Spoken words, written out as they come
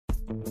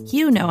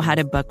You know how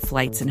to book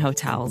flights and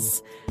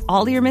hotels.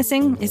 All you're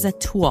missing is a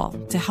tool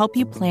to help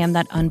you plan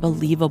that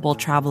unbelievable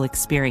travel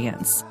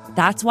experience.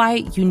 That's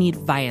why you need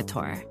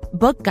Viator.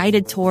 Book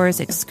guided tours,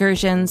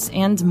 excursions,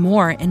 and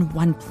more in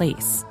one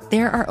place.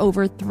 There are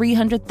over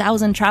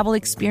 300,000 travel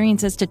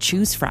experiences to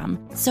choose from,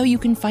 so you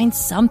can find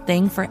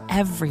something for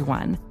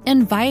everyone.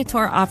 And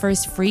Viator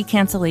offers free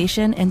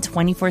cancellation and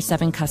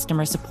 24/7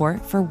 customer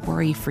support for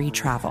worry-free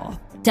travel.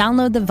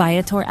 Download the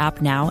Viator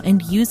app now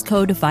and use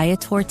code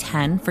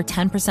Viator10 for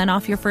 10%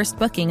 off your first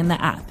booking in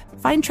the app.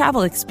 Find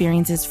travel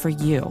experiences for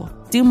you.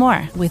 Do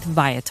more with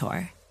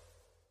Viator.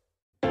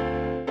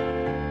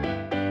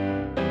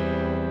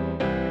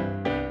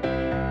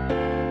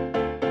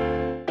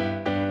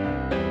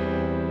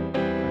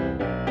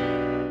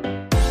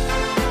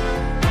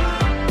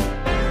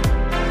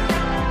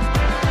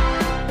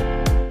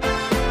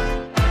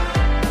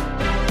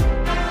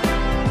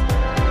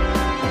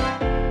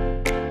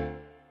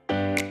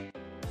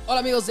 Hola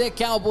amigos de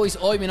Cowboys,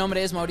 hoy mi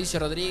nombre es Mauricio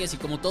Rodríguez y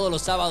como todos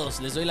los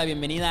sábados les doy la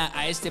bienvenida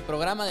a este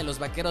programa de los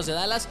Vaqueros de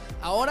Dallas.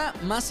 Ahora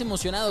más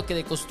emocionado que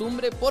de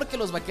costumbre porque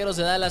los Vaqueros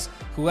de Dallas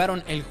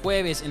jugaron el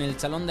jueves en el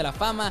Salón de la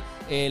Fama.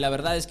 La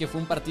verdad es que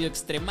fue un partido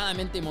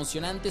extremadamente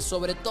emocionante,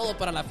 sobre todo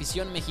para la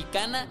afición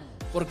mexicana,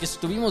 porque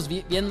estuvimos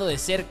viendo de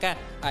cerca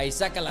a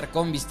Isaac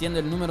Alarcón vistiendo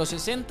el número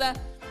 60.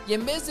 Y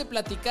en vez de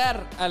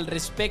platicar al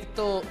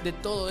respecto de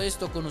todo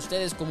esto con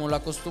ustedes como lo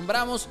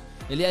acostumbramos,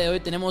 el día de hoy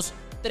tenemos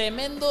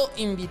tremendo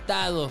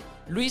invitado,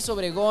 Luis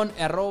Obregón,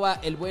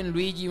 @el buen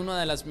Luigi, una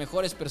de las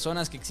mejores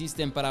personas que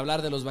existen para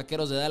hablar de los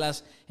Vaqueros de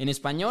Dallas en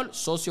español,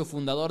 socio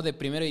fundador de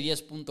Primero y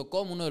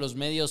Diez.com, uno de los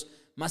medios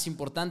más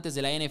importantes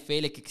de la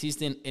NFL que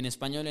existen en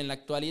español en la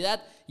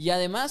actualidad, y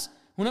además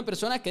una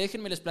persona que,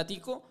 déjenme les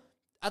platico,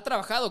 ha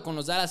trabajado con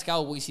los Dallas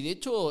Cowboys y de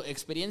hecho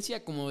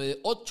experiencia como de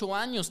 8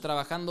 años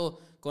trabajando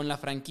con la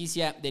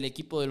franquicia del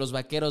equipo de los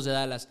Vaqueros de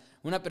Dallas.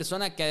 Una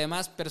persona que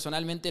además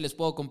personalmente les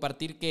puedo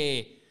compartir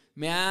que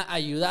me ha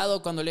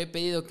ayudado cuando le he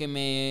pedido que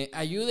me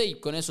ayude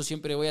y con eso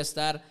siempre voy a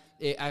estar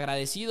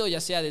agradecido,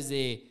 ya sea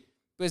desde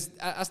pues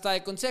hasta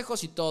de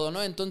consejos y todo,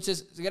 ¿no?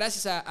 Entonces,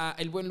 gracias a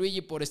el buen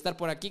Luigi por estar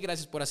por aquí,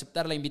 gracias por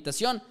aceptar la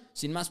invitación.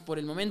 Sin más por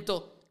el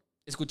momento,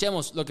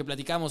 escuchemos lo que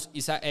platicamos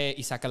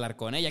Isaac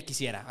Alarcón, ya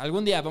quisiera.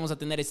 Algún día vamos a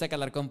tener a Isaac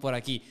Alarcón por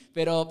aquí,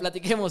 pero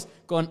platiquemos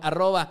con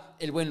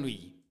 @el buen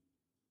Luigi.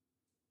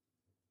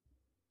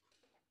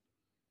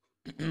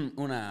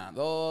 1,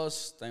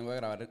 2, también voy a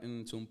grabar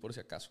en Zoom por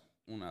si acaso.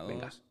 1, 2.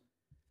 Venga.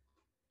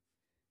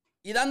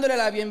 Y dándole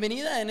la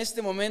bienvenida en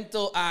este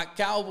momento a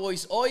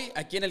Cowboys hoy,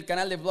 aquí en el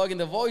canal de Blogging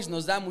the Voice,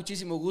 nos da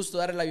muchísimo gusto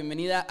darle la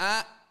bienvenida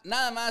a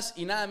nada más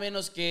y nada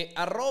menos que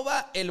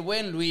 @el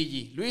buen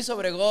Luigi. Luis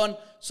Obregón,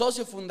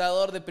 socio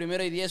fundador de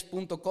Primero y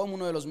Diez.com,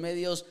 uno de los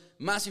medios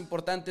más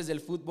importantes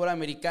del fútbol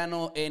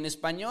americano en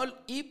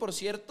español. Y por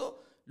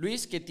cierto,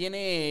 Luis, que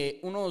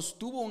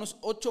tuvo unos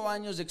 8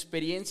 años de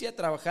experiencia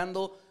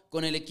trabajando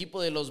con el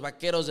equipo de los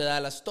Vaqueros de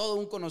Dallas. Todo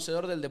un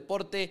conocedor del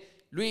deporte.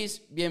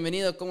 Luis,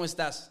 bienvenido, ¿cómo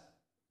estás?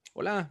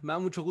 Hola, me da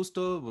mucho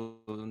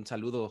gusto. Un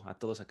saludo a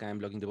todos acá en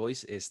Blogging the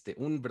Voice.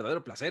 Un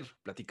verdadero placer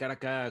platicar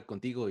acá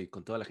contigo y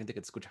con toda la gente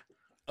que te escucha.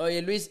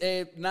 Oye, Luis,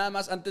 nada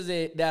más antes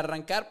de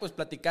arrancar, pues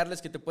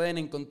platicarles que te pueden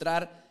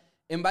encontrar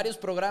en varios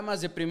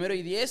programas de Primero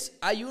y Diez.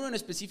 Hay uno en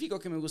específico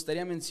que me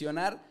gustaría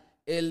mencionar,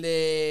 el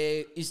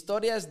de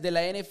historias de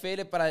la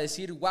NFL para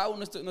decir, wow,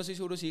 no estoy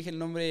seguro si dije el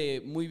nombre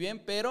muy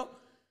bien,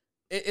 pero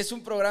es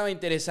un programa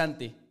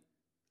interesante.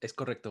 Es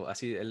correcto,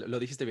 así lo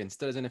dijiste bien,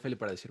 historias de NFL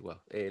para decir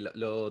wow.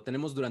 Lo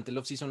tenemos durante el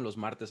off-season los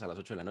martes a las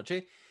 8 de la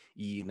noche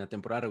y en la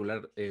temporada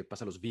regular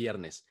pasa los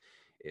viernes.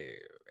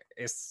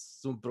 Es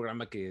un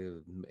programa que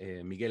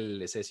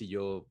Miguel Cés y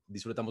yo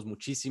disfrutamos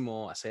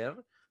muchísimo hacer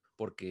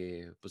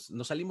porque pues,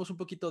 nos salimos un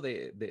poquito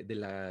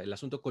del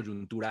asunto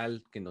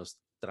coyuntural que nos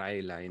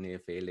trae la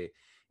NFL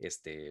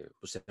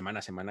pues, semana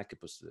a semana, que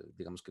pues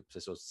digamos que pues,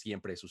 eso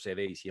siempre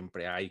sucede y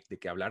siempre hay de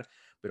qué hablar,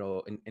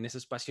 pero en ese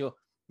espacio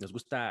nos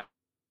gusta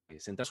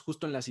centrarnos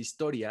justo en las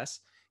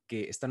historias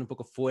que están un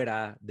poco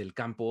fuera del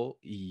campo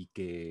y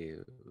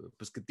que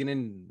pues que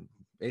tienen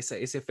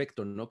ese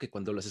efecto, ¿no? Que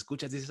cuando los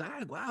escuchas dices,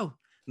 wow,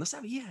 no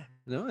sabía,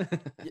 ¿no?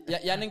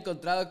 Ya han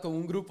encontrado como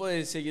un grupo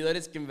de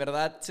seguidores que en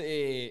verdad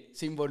se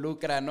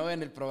involucra, ¿no?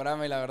 En el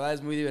programa y la verdad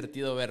es muy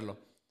divertido verlo.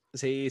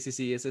 Sí,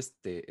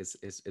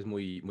 es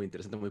muy, muy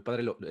interesante, muy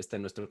padre. Está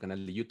en nuestro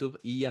canal de YouTube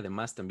y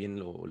además también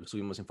lo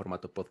subimos en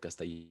formato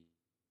podcast ahí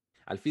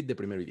al feed de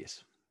Primero y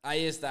Diez.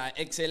 Ahí está,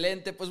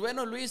 excelente. Pues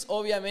bueno, Luis,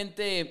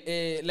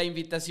 obviamente la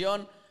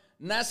invitación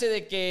nace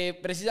de que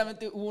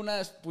precisamente hubo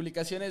unas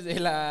publicaciones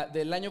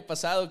del año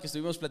pasado que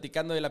estuvimos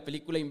platicando de la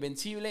película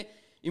Invencible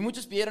y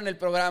muchos pidieron el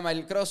programa,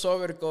 el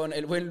crossover con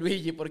el buen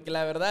Luigi, porque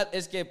la verdad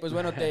es que, pues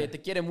bueno,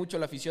 te quiere mucho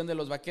la afición de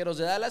los Vaqueros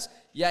de Dallas.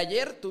 Y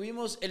ayer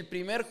tuvimos el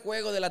primer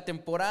juego de la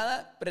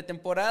temporada,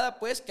 pretemporada,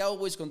 pues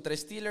Cowboys contra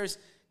Steelers.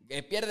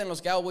 Pierden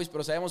los Cowboys,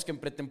 pero sabemos que en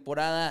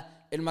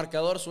pretemporada el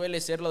marcador suele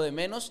ser lo de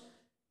menos.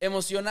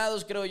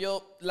 Emocionados, creo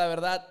yo, la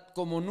verdad,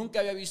 como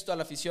nunca había visto a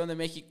la afición de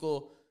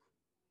México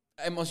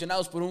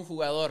emocionados por un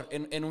jugador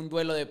en un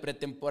duelo de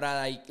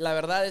pretemporada. Y la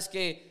verdad es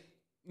que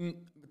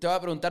te voy a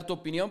preguntar tu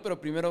opinión,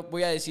 pero primero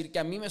voy a decir que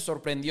a mí me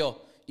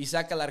sorprendió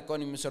Isaac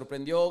Alarcón y me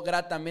sorprendió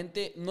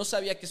gratamente. No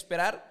sabía qué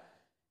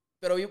esperar,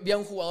 pero vi a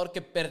un jugador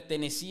que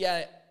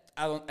pertenecía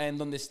en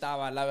donde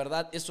estaba. La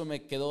verdad, eso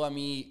me quedó a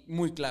mí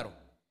muy claro.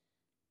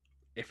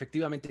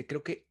 Efectivamente,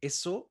 creo que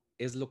eso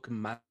es lo que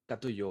más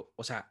cato yo.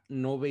 O sea,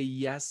 no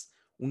veías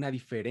una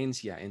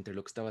diferencia entre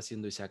lo que estaba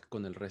haciendo Isaac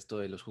con el resto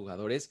de los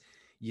jugadores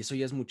y eso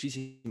ya es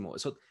muchísimo.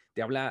 Eso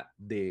te habla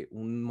de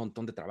un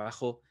montón de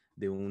trabajo,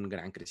 de un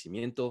gran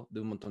crecimiento, de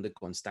un montón de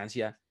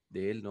constancia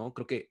de él, ¿no?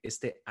 Creo que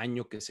este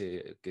año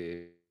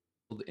que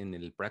en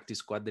el practice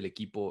squad del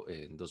equipo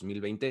en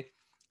 2020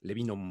 le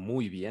vino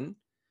muy bien,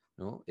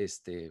 ¿no?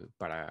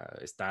 Para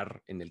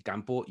estar en el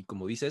campo y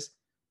como dices,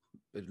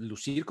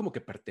 lucir como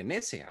que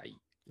pertenece ahí,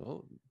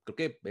 ¿no? Creo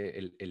que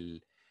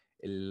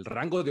el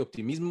rango de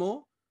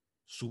optimismo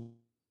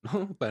sube,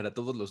 ¿no? Para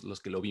todos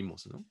los que lo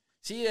vimos, ¿no?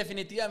 Sí,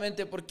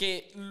 definitivamente,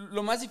 porque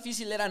lo más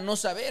difícil era no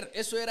saber.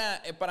 Eso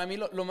era para mí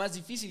lo más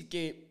difícil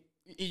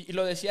y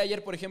lo decía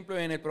ayer, por ejemplo,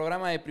 en el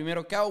programa de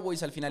Primero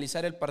Cowboys, al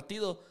finalizar el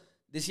partido,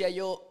 decía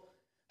yo,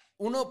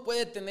 uno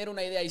puede tener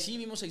una idea, y sí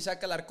vimos a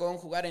Isaac Alarcón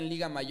jugar en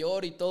Liga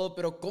Mayor y todo,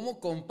 pero ¿cómo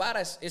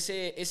comparas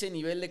ese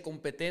nivel de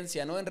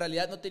competencia, no? En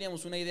realidad no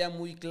teníamos una idea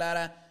muy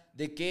clara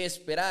de qué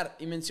esperar.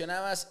 Y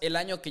mencionabas el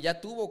año que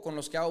ya tuvo con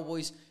los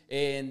Cowboys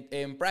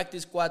en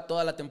Practice Squad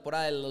toda la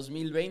temporada del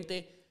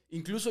 2020.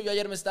 Incluso yo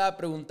ayer me estaba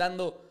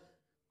preguntando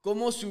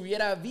cómo se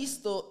hubiera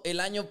visto el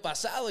año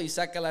pasado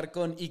Isaac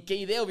Alarcón y qué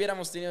idea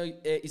hubiéramos tenido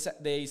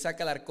de Isaac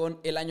Alarcón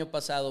el año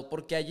pasado.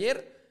 Porque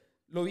ayer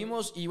lo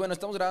vimos y bueno,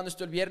 estamos grabando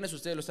esto el viernes,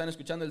 ustedes lo están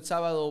escuchando el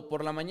sábado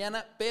por la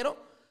mañana, pero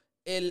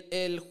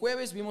el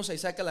jueves vimos a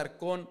Isaac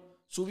Alarcón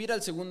subir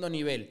al segundo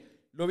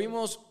nivel. Lo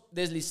vimos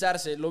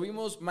deslizarse, lo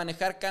vimos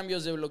manejar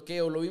cambios de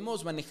bloqueo, lo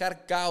vimos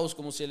manejar caos,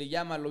 como se le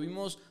llama, lo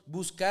vimos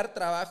buscar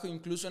trabajo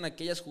incluso en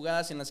aquellas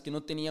jugadas en las que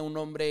no tenía un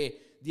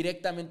hombre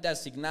directamente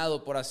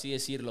asignado, por así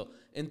decirlo.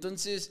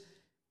 Entonces,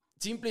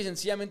 simple y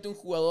sencillamente un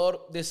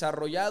jugador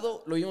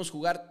desarrollado, lo vimos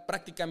jugar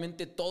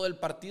prácticamente todo el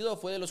partido,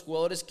 fue de los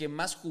jugadores que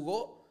más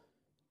jugó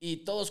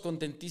y todos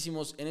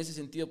contentísimos en ese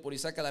sentido por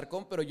Isaac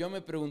Alarcón, pero yo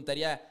me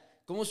preguntaría,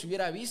 ¿cómo se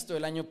hubiera visto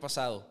el año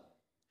pasado?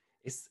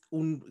 Es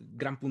un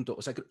gran punto,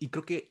 o sea, y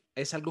creo que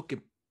es algo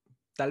que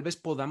tal vez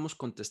podamos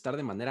contestar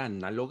de manera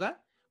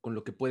análoga con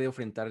lo que puede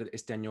enfrentar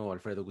este año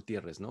Alfredo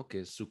Gutiérrez, ¿no?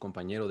 Que es su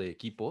compañero de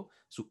equipo,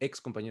 su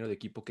ex compañero de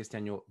equipo, que este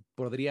año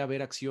podría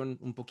haber acción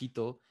un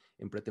poquito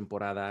en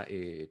pretemporada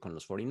con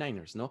los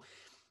 49ers, ¿no?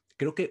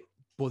 Creo que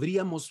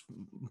podríamos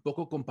un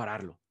poco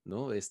compararlo,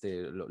 ¿no?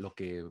 Lo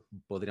que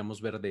podríamos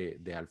ver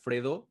de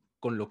Alfredo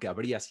con lo que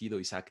habría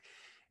sido Isaac.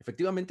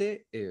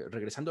 Efectivamente,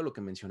 regresando a lo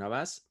que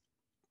mencionabas,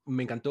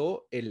 me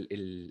encantó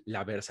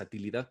la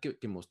versatilidad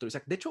que mostró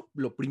Isaac. De hecho,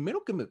 lo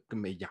primero que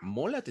me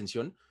llamó la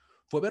atención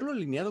fue verlo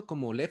alineado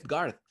como left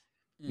guard,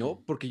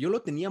 ¿no? Porque yo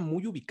lo tenía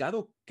muy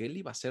ubicado que él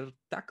iba a ser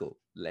tackle,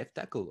 left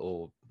tackle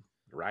o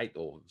right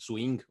o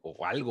swing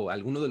o algo,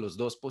 alguno de los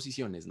dos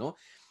posiciones, ¿no?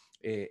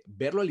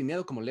 Verlo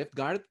alineado como left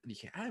guard,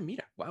 dije,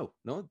 mira, wow,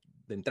 ¿no?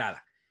 De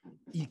entrada.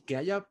 Y que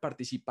haya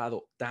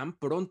participado tan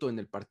pronto en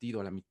el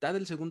partido, a la mitad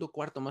del segundo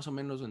cuarto más o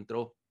menos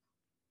entró,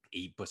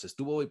 y pues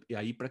estuvo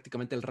ahí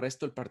prácticamente el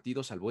resto del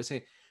partido, salvo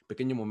ese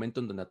pequeño momento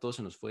en donde a todos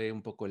se nos fue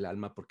un poco el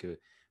alma porque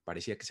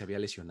parecía que se había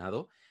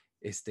lesionado.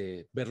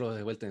 Verlo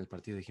de vuelta en el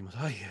partido, dijimos,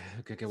 ay,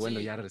 qué bueno,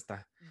 sí, ya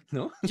está,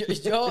 ¿no?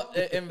 Yo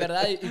en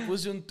verdad, y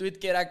puse un tweet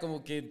que era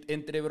como que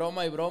entre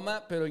broma y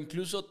broma, pero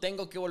incluso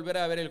tengo que volver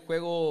a ver el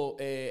juego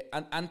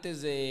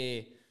antes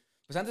de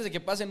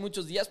que pasen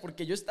muchos días,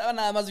 porque yo estaba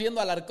nada más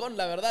viendo a Alarcón,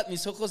 la verdad,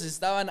 mis ojos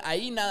estaban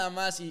ahí nada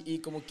más y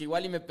como que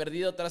igual y me perdí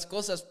de otras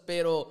cosas,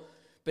 pero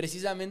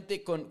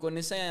precisamente con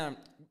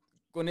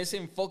ese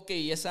enfoque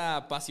y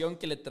esa pasión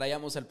que le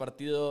traíamos al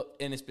partido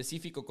en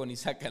específico con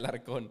Isaac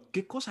Alarcón.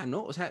 Qué cosa,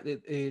 ¿no? O sea,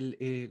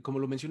 como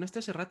lo mencionaste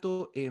hace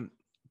rato,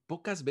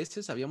 pocas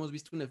veces habíamos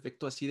visto un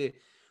efecto así de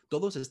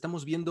todos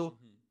estamos viendo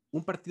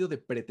un partido de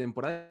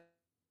pretemporada,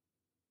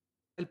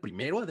 el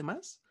primero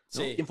además,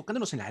 ¿no? Sí. Y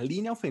enfocándonos en la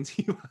línea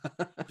ofensiva.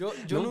 Yo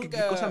 ¿no?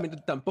 nunca... Qué cosa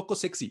tampoco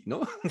sexy,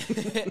 ¿no?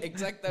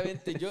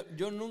 Exactamente.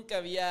 Yo nunca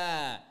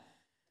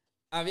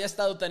había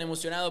estado tan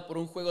emocionado por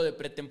un juego de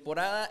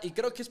pretemporada y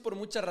creo que es por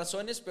muchas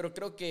razones, pero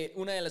creo que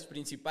una de las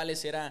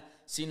principales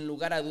era, sin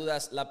lugar a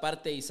dudas, la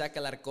parte de Isaac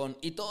Alarcón.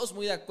 Y todos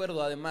muy de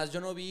acuerdo, además,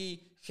 yo no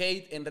vi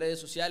hate en redes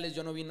sociales,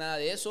 yo no vi nada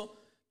de eso.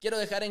 Quiero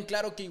dejar en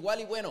claro que igual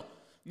y bueno,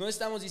 no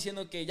estamos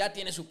diciendo que ya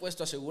tiene su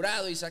puesto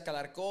asegurado Isaac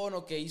Alarcón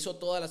o que hizo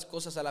todas las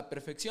cosas a la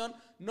perfección.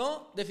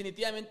 No,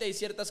 definitivamente hay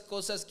ciertas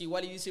cosas que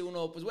igual y dice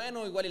uno, pues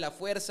bueno, igual y la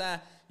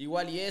fuerza,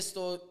 igual y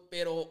esto,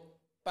 pero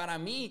para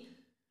mí...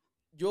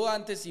 Yo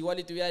antes igual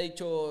y te hubiera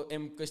dicho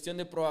en cuestión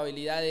de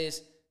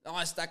probabilidades, no,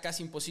 está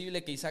casi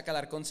imposible que Isaac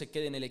Alarcón se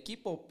quede en el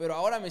equipo, pero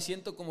ahora me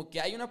siento como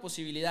que hay una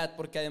posibilidad,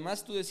 porque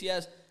además tú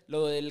decías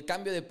lo del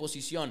cambio de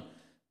posición.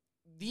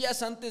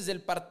 Días antes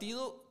del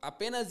partido,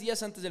 apenas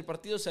días antes del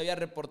partido se había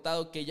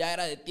reportado que ya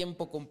era de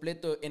tiempo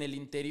completo en el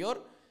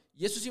interior,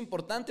 y eso es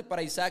importante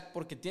para Isaac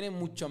porque tiene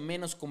mucho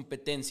menos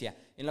competencia.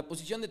 En la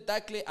posición de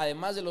tackle,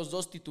 además de los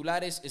dos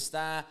titulares,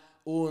 está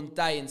un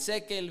Ty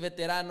Nsekhe, el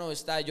veterano,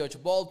 está Josh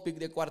Ball, pick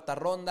de cuarta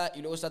ronda,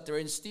 y luego está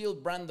Terrence Steele,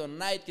 Brandon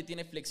Knight, que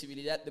tiene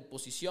flexibilidad de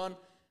posición.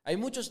 Hay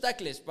muchos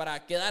tackles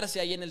para quedarse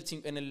ahí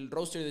en el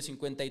roster de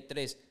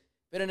 53,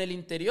 pero en el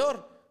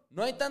interior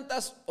no hay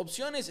tantas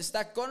opciones.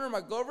 Está Connor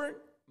McGovern,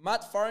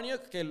 Matt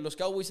Farniok, que los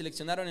Cowboys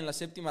seleccionaron en la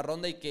 7ª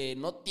ronda y que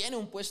no tiene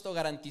un puesto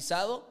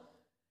garantizado.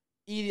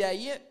 Y de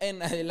ahí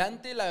en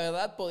adelante, la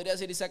verdad, podría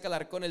ser Isaac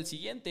Alarcón el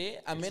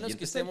siguiente, a menos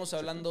que estemos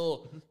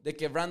hablando de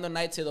que Brandon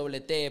Knight se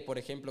dobletee, por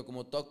ejemplo,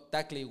 como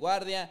tackle y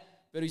guardia.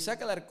 Pero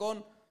Isaac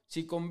Alarcón,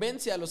 si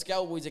convence a los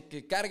Cowboys de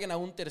que carguen a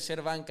un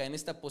tercer banca en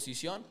esta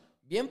posición,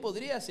 bien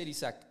podría ser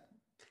Isaac.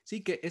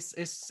 Sí, que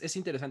es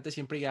interesante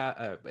siempre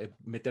ya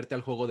meterte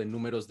al juego de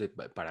números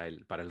para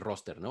el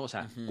roster, ¿no? O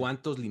sea,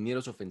 ¿cuántos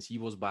linieros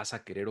ofensivos vas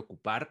a querer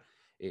ocupar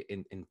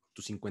en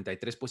tus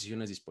 53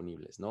 posiciones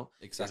disponibles, ¿no?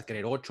 Exacto. ¿Vas a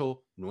querer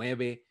 8,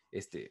 9,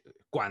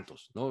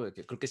 cuántos, ¿no?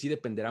 Creo que sí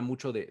dependerá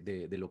mucho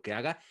de lo que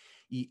haga.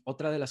 Y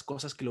otra de las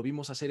cosas que lo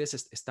vimos hacer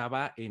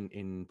estaba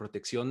en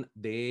protección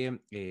de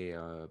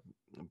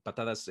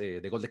patadas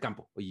de gol de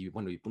campo y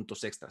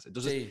puntos extras.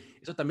 Entonces,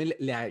 eso también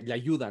le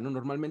ayuda, ¿no?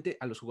 Normalmente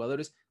a los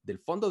jugadores del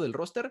fondo del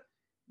roster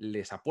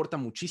les aporta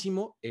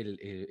muchísimo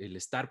el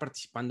estar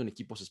participando en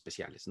equipos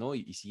especiales, ¿no?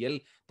 Y si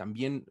él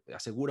también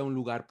asegura un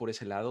lugar por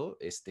ese lado,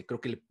 creo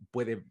que le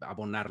puede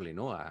abonarle,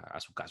 ¿no? A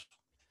su caso.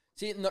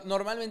 Sí,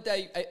 normalmente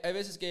hay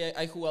veces que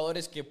hay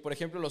jugadores que, por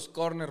ejemplo, los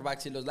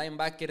cornerbacks y los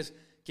linebackers,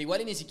 que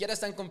igual y ni siquiera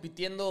están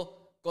compitiendo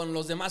con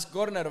los demás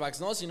cornerbacks,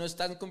 ¿no? Sino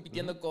están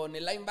compitiendo con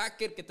el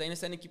linebacker, que también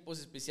está en equipos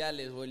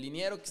especiales, o el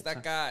liniero que está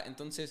acá.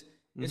 Entonces,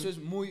 eso es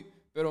muy,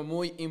 pero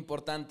muy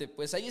importante.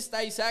 Pues ahí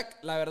está Isaac.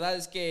 La verdad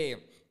es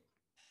que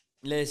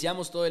le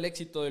deseamos todo el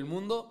éxito del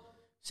mundo.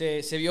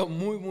 Se vio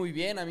muy, muy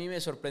bien. A mí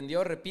me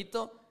sorprendió,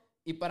 repito.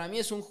 Y para mí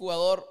es un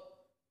jugador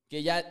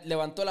que ya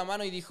levantó la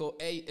mano y dijo,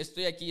 hey,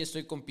 estoy aquí y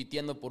estoy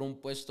compitiendo por un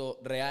puesto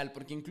real.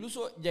 Porque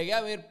incluso llegué a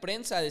ver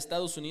prensa de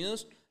Estados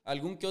Unidos,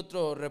 algún que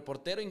otro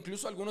reportero,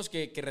 incluso algunos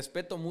que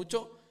respeto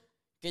mucho,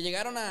 que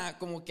llegaron a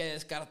como que a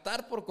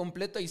descartar por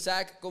completo a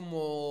Isaac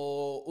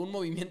como un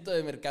movimiento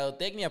de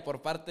mercadotecnia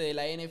por parte de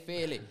la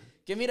NFL.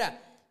 Que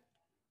mira,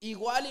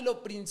 igual y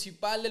lo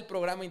principal del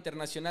programa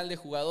internacional de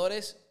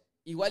jugadores,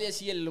 igual y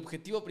así el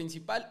objetivo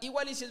principal,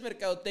 igual y si es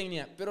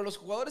mercadotecnia, pero los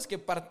jugadores que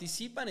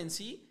participan en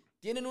sí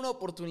tienen una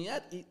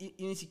oportunidad y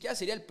ni siquiera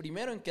sería el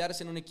primero en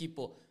quedarse en un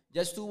equipo.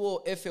 Ya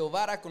estuvo Efe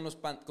Ovara con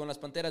las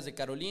Panteras de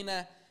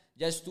Carolina,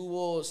 ya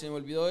estuvo, se me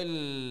olvidó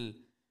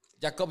el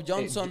Jacob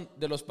Johnson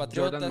de los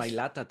Patriotas. Jordan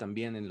Mailata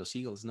también en los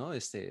Eagles, ¿no?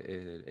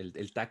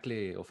 El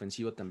tackle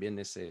ofensivo también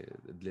es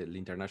el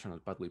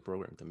International Pathway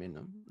Program también,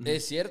 ¿no?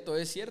 Es cierto.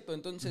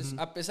 Entonces,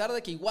 a pesar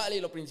de que igual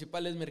y lo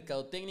principal es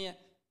mercadotecnia,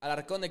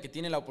 Alarcón de que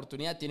tiene la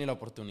oportunidad, tiene la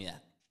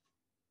oportunidad.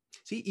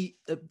 Sí, y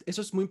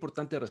eso es muy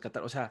importante de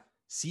rescatar. O sea,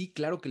 sí,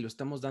 claro que lo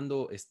estamos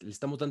dando, le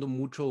estamos dando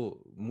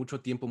mucho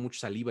tiempo,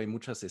 mucha saliva y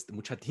mucha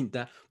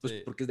tinta,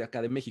 pues porque es de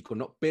acá de México,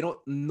 ¿no?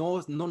 Pero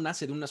no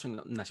nace de un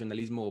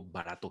nacionalismo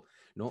barato,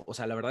 ¿no? O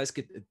sea, la verdad es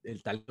que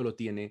el talento lo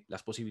tiene,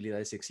 las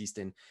posibilidades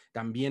existen.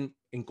 También,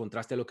 en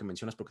contraste a lo que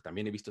mencionas, porque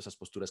también he visto esas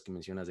posturas que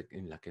mencionas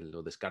en la que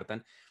lo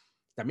descartan,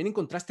 también en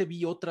contraste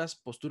vi otras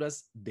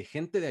posturas de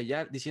gente de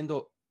allá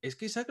diciendo, es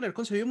que Isaac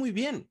Alarcón se vio muy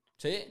bien,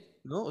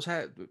 ¿no? O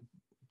sea,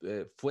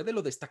 fue de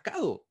lo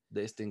destacado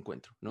de este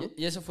encuentro, ¿no?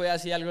 Y eso fue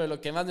así algo de lo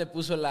que más me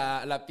puso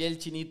la piel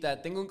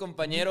chinita. Tengo un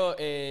compañero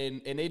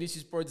en ABC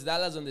Sports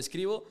Dallas, donde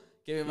escribo,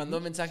 que me mandó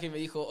un mensaje y me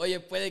dijo,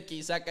 oye, puede que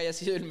Isaac haya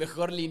sido el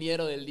mejor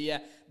liniero del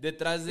día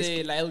detrás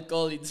de La'el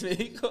Collins, me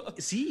dijo.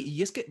 Sí,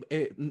 y es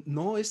que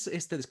no es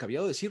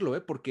descabellado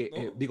decirlo, porque,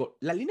 ¿No? digo,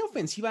 la línea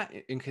ofensiva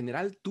en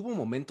general tuvo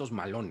momentos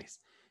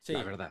malones,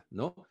 la verdad,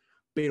 ¿no?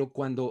 Pero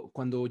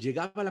cuando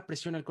llegaba la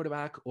presión al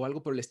quarterback o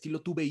algo por el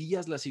estilo, tú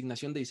veías la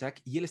asignación de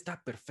Isaac y él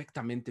estaba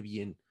perfectamente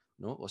bien,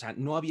 ¿no? O sea,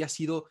 no había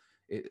sido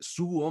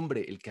su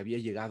hombre el que había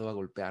llegado a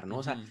golpear, ¿no?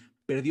 O sea,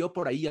 perdió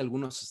por ahí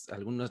algunas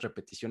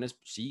repeticiones,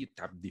 sí,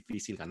 está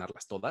difícil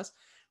ganarlas todas,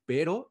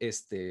 pero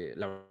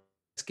la verdad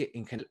es que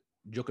en general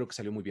yo creo que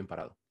salió muy bien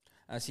parado.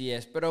 Así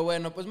es, pero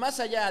bueno, pues más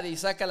allá de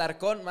Isaac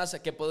Alarcón, más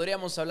que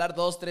podríamos hablar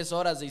 2-3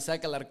 horas de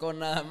Isaac Alarcón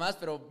nada más,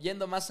 pero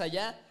yendo más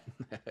allá,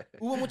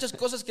 hubo muchas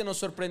cosas que nos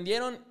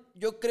sorprendieron.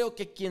 Yo creo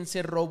que quien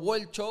se robó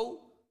el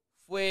show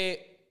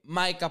fue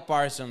Micah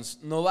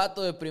Parsons,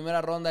 novato de primera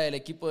ronda del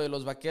equipo de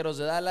los Vaqueros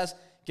de Dallas,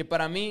 que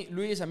para mí,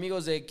 Luis,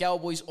 amigos de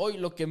Cowboys, hoy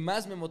lo que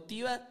más me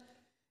motiva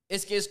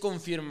es que es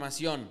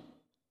confirmación.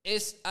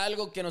 Es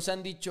algo que nos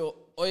han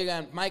dicho,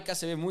 oigan, Micah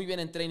se ve muy bien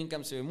en training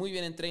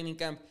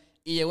camp,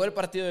 y llegó el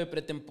partido de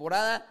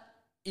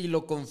pretemporada y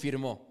lo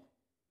confirmó.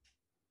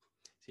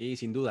 Sí,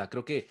 sin duda.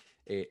 Creo que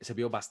se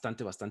vio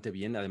bastante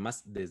bien.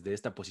 Además, desde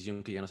esta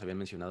posición que ya nos habían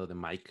mencionado de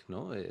Mike,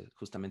 ¿no?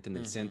 Justamente en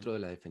el centro de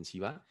la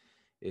defensiva.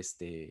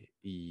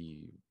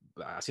 Y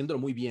haciéndolo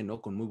muy bien,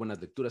 ¿no? Con muy buenas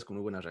lecturas, con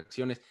muy buenas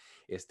reacciones.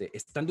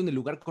 Estando en el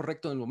lugar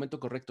correcto, en el momento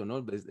correcto,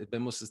 ¿no?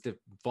 Vemos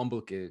este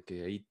fumble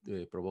que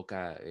ahí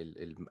provoca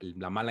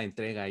la mala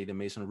entrega ahí de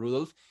Mason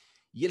Rudolph.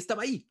 Y él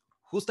estaba ahí,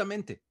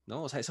 Justamente,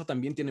 ¿no? O sea, eso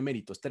también tiene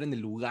mérito, estar en el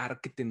lugar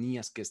que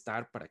tenías que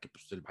estar para que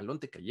pues, el balón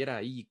te cayera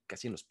ahí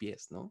casi en los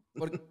pies, ¿no?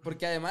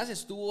 Porque además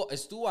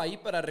estuvo ahí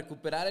para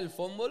recuperar el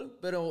fumble,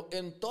 pero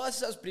en todas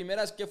esas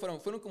primeras, ¿qué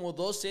fueron? Fueron como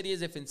 2 series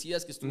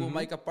defensivas que estuvo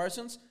Micah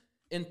Parsons.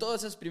 En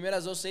todas esas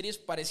primeras 2 series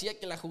parecía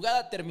que la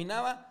jugada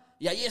terminaba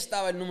y ahí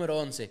estaba el número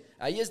 11.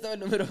 Ahí estaba el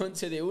número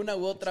 11 de una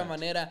u otra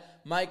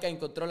manera. Micah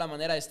encontró la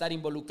manera de estar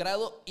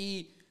involucrado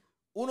y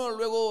uno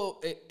luego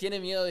tiene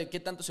miedo de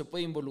qué tanto se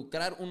puede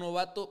involucrar un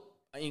novato,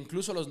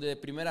 incluso los de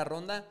primera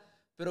ronda,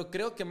 pero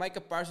creo que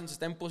Micah Parsons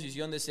está en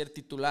posición de ser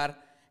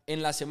titular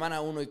en la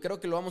semana 1 y creo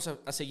que lo vamos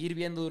a seguir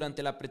viendo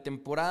durante la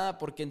pretemporada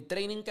porque en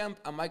training camp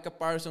a Micah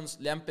Parsons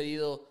le han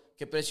pedido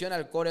que presione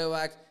al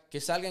quarterback, que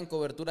salga en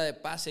cobertura de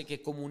pase,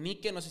 que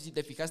comunique, no sé si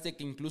te fijaste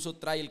que incluso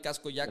trae el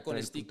casco ya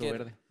con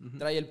sticker,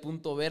 trae el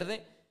punto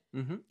verde.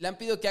 Le han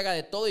pedido que haga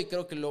de todo y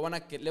creo que le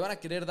van a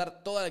querer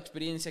dar toda la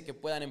experiencia que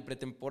puedan en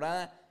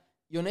pretemporada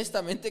y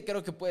honestamente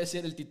creo que puede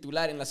ser el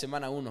titular en la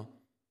semana 1.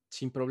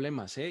 Sin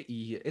problemas, ¿eh?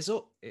 Y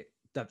eso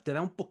te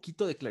da un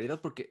poquito de claridad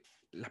porque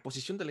la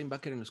posición de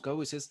linebacker en los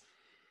Cowboys es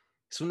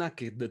una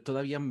que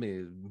todavía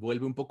me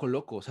vuelve un poco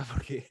loco, o sea,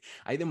 porque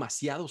hay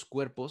demasiados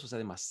cuerpos, o sea,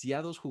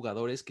 demasiados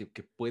jugadores que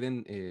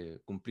pueden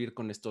cumplir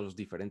con estos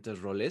diferentes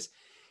roles.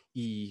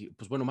 Y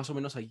pues bueno, más o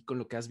menos ahí con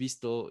lo que has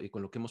visto y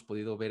con lo que hemos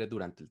podido ver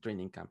durante el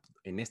training camp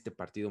en este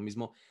partido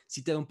mismo,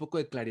 sí te da un poco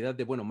de claridad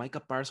de, bueno,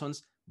 Micah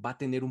Parsons va a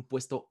tener un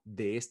puesto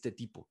de este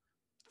tipo.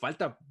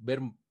 Falta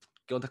ver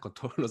qué onda con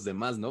todos los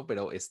demás, ¿no?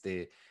 Pero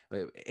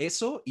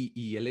eso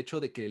y el hecho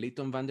de que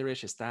Leighton Vander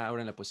Esch está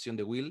ahora en la posición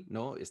de Will,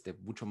 ¿no?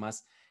 Mucho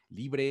más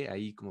libre,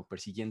 ahí como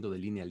persiguiendo de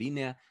línea a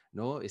línea,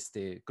 ¿no?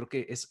 Creo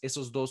que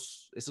esos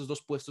dos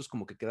puestos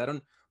como que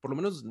quedaron, por lo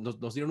menos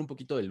nos dieron un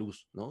poquito de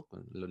luz, ¿no?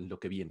 Con lo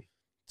que viene.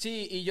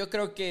 Sí, y yo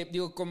creo que,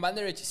 con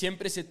Vander Esch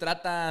siempre se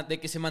trata de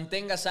que se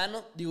mantenga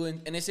sano,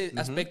 en ese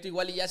aspecto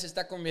igual y ya se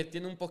está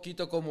convirtiendo un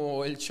poquito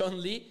como el Sean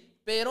Lee,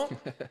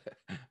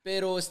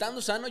 pero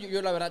estando sano,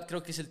 yo la verdad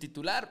creo que es el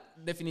titular.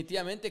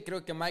 Definitivamente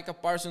creo que Micah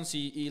Parsons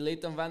y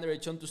Leighton Vander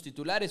Esch son tus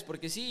titulares,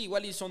 porque sí,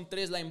 igual y son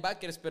 3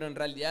 linebackers, pero en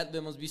realidad lo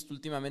hemos visto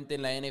últimamente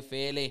en la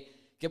NFL,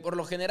 que por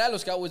lo general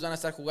los Cowboys van a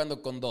estar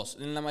jugando con 2,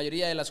 en la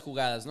mayoría de las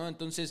jugadas, ¿no?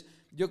 Entonces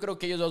yo creo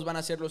que ellos 2 van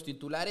a ser los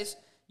titulares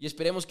y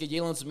esperemos que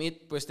Jalen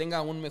Smith pues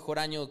tenga un mejor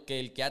año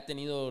que los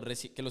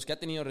que ha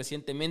tenido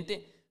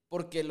recientemente,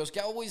 porque los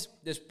Cowboys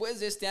después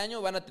de este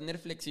año van a tener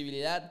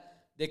flexibilidad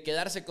de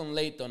quedarse con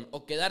Leighton,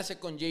 o quedarse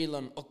con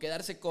Jalen, o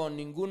quedarse con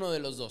ninguno de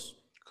los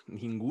 2.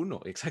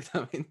 Ninguno,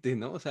 exactamente,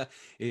 ¿no? O sea,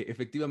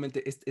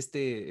 efectivamente,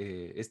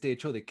 este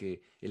hecho de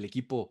que el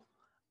equipo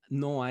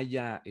no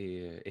haya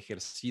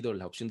ejercido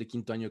la opción de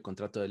 5º año de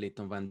contrato de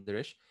Leighton Vander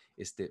Esch,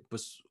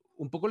 pues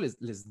un poco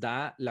les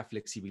da la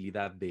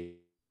flexibilidad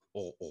de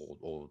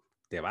o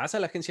te vas a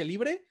la agencia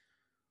libre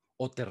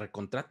o te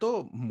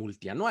recontrato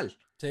multianual,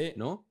 Sí.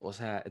 ¿no? O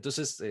sea,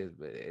 entonces,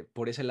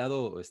 por ese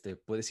lado,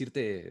 puedes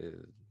irte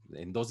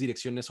en 2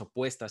 direcciones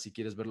opuestas, si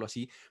quieres verlo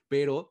así,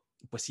 pero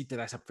pues sí te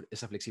da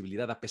esa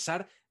flexibilidad, a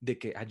pesar de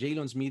que a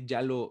Jalen Smith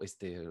ya lo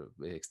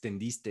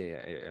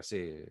extendiste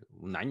hace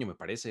un año, me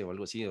parece, o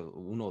algo así,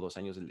 1 o 2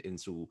 años en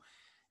su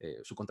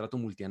contrato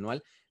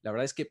multianual. La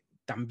verdad es que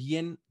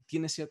también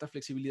tiene cierta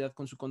flexibilidad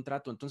con su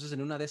contrato, entonces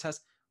en una de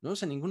esas, no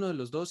sé, ninguno de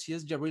los dos, si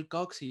es Jabril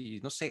Cox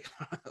y no sé,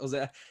 o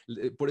sea,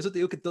 por eso te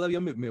digo que todavía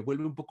me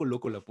vuelve un poco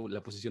loco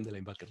la posición de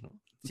linebacker, ¿no?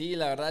 Sí,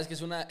 la verdad es que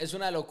es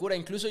una locura.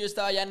 Incluso yo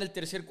estaba ya en el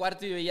tercer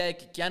cuarto y veía de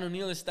que Keanu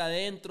Neal está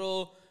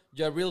adentro,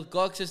 Jabril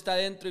Cox está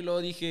adentro y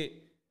luego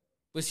dije,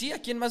 pues sí,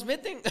 ¿a quién más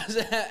meten? O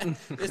sea,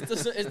 esto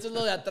es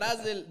lo de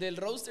atrás del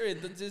roster.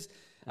 Entonces,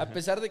 a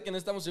pesar de que no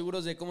estamos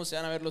seguros de cómo se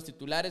van a ver los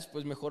titulares,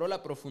 pues mejoró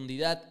la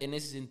profundidad en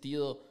ese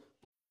sentido.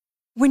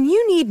 When you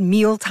need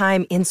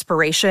mealtime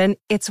inspiration,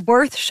 it's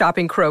worth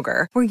shopping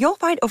Kroger, where you'll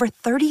find over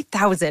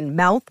 30,000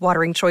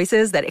 mouth-watering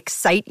choices that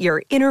excite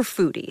your inner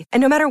foodie. And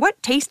no matter what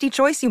tasty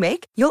choice you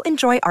make, you'll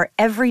enjoy our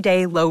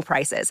everyday low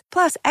prices,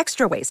 plus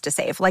extra ways to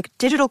save, like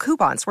digital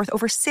coupons worth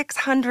over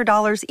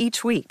 $600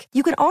 each week.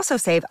 You can also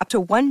save up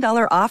to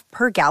 $1 off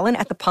per gallon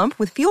at the pump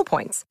with fuel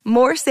points.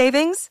 More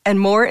savings and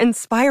more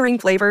inspiring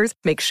flavors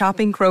make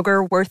shopping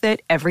Kroger worth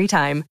it every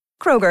time.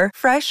 Kroger,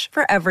 fresh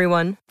for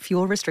everyone.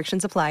 Fuel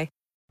restrictions apply.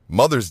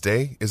 Mother's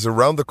Day is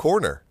around the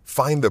corner.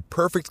 Find the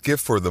perfect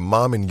gift for the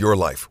mom in your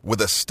life with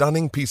a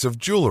stunning piece of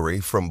jewelry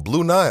from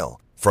Blue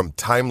Nile. From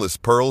timeless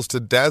pearls to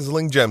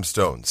dazzling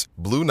gemstones,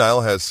 Blue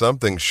Nile has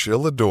something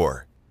she'll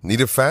adore.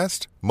 Need it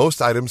fast?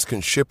 Most items can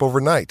ship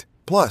overnight.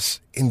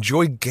 Plus,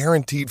 enjoy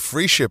guaranteed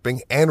free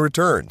shipping and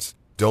returns.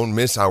 Don't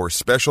miss our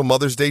special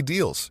Mother's Day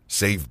deals.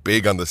 Save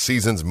big on the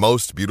season's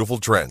most beautiful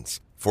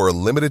trends. For a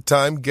limited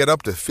time, get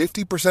up to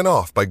 50%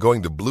 off by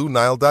going to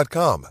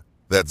BlueNile.com.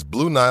 That's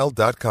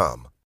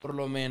BlueNile.com. Por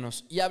lo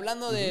menos. Y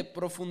hablando de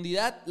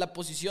profundidad, la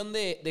posición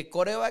de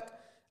quarterback,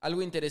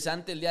 algo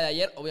interesante el día de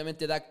ayer.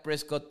 Obviamente Dak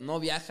Prescott no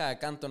viaja a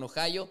Canton,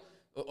 Ohio.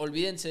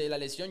 Olvídense de la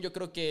lesión. Yo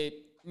creo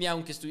que ni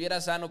aunque estuviera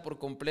sano por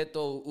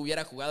completo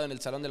hubiera jugado en el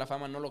Salón de la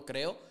Fama, no lo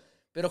creo.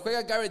 Pero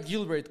juega Garrett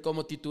Gilbert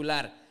como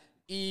titular.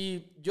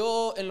 Y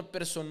yo en lo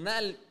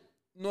personal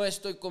no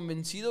estoy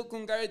convencido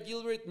con Garrett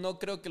Gilbert. No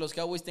creo que los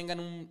Cowboys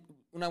tengan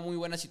una muy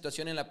buena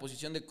situación en la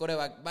posición de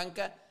quarterback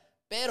banca,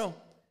 pero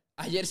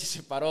ayer se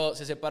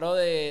separó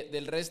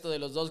del resto de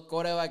los dos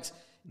quarterbacks.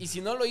 Y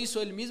si no lo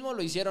hizo él mismo,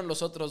 lo hicieron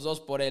los otros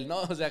dos por él,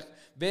 ¿no? O sea,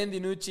 Ben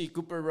DiNucci y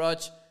Cooper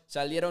Rush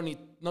salieron y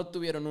no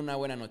tuvieron una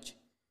buena noche.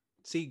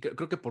 Sí,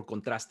 creo que por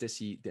contraste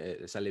sí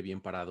sale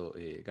bien parado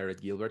Garrett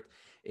Gilbert.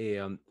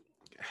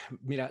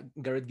 Mira,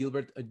 Garrett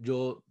Gilbert,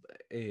 yo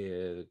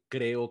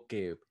creo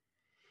que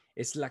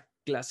es la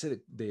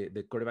clase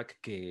de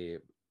quarterback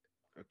que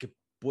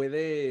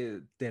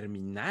puede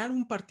terminar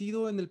un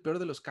partido en el peor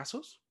de los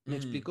casos. ¿Me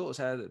explico? O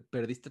sea,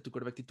 perdiste a tu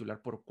quarterback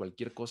titular por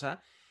cualquier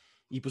cosa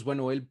y pues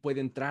bueno, él puede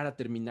entrar a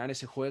terminar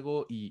ese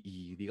juego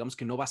y digamos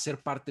que no va a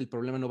ser parte del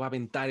problema, no va a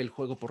aventar el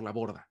juego por la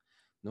borda,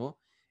 ¿no?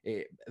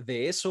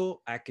 De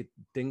eso a que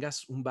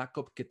tengas un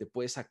backup que te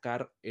puede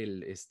sacar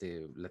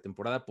la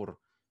temporada por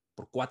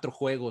 4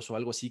 juegos o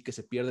algo así, que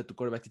se pierde tu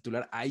quarterback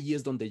titular, ahí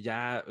es donde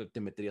ya te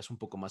meterías un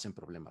poco más en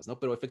problemas, ¿no?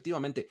 Pero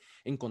efectivamente,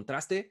 en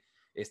contraste,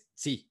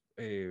 sí,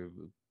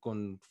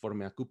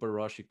 conforme a Cooper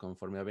Rush y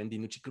conforme a Ben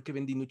DiNucci, creo que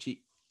Ben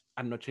DiNucci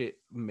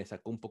anoche me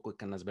sacó un poco de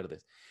canas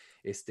verdes.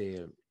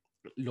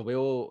 Lo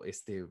veo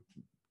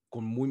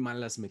con muy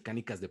malas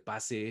mecánicas de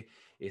pase,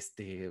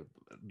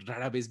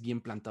 rara vez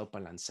bien plantado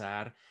para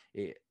lanzar.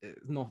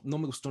 No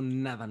me gustó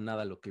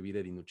nada lo que vi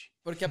de DiNucci.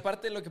 Porque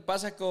aparte lo que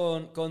pasa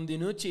con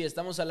DiNucci,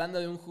 estamos hablando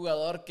de un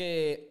jugador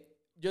que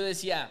yo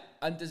decía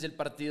antes del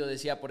partido,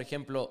 por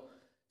ejemplo,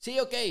 sí,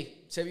 ok,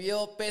 se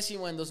vio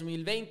pésimo en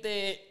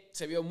 2020,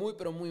 se vio muy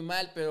pero muy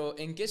mal, pero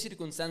 ¿en qué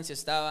circunstancia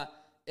estaba?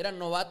 Era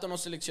novato, no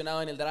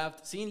seleccionado en el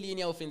draft, sin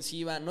línea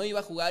ofensiva, no iba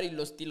a jugar y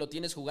lo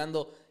tienes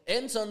jugando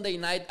en Sunday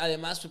Night,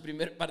 además su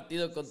primer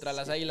partido contra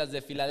las Águilas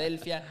de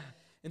Filadelfia.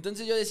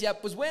 Entonces yo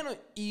decía, pues bueno,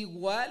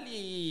 igual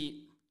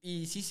y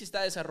sí se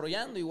está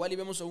desarrollando, igual y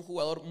vemos a un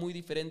jugador muy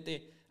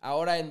diferente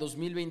ahora en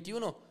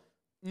 2021.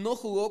 No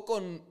jugó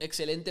con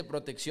excelente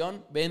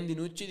protección, Ben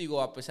DiNucci,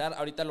 digo, a pesar,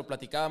 ahorita lo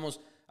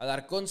platicábamos,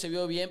 Alarcón se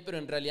vio bien, pero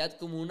en realidad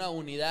como una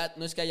unidad,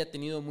 no es que haya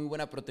tenido muy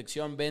buena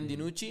protección Ben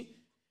DiNucci,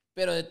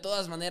 pero de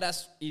todas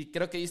maneras, y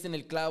creo que diste en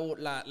el clavo,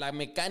 la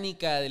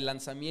mecánica del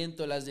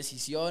lanzamiento, las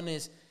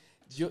decisiones,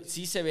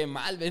 sí se ve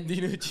mal Ben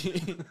DiNucci.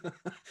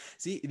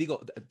 Sí,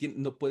 digo,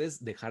 no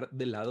puedes dejar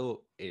de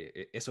lado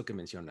eso que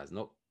mencionas,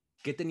 ¿no?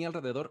 ¿Qué tenía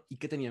alrededor y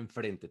qué tenía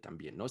enfrente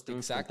también, ¿no? Estoy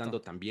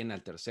enfrentando también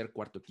al tercer,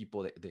 cuarto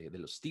equipo de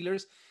los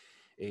Steelers,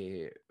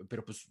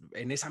 pero pues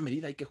en esa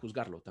medida hay que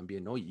juzgarlo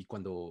también, ¿no? Y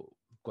cuando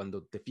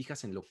te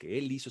fijas en lo que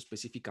él hizo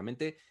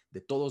específicamente,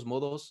 de todos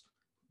modos,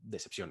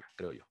 decepciona,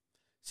 creo yo.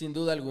 Sin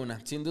duda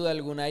alguna, sin duda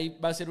alguna. Ahí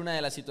va a ser una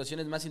de las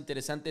situaciones más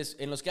interesantes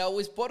en los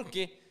Cowboys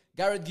porque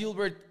Garrett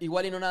Gilbert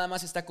igual y no nada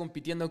más está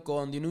compitiendo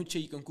con DiNucci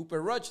y con Cooper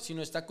Rush,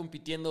 sino está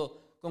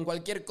compitiendo con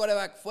cualquier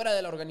quarterback fuera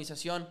de la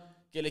organización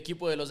que el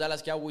equipo de los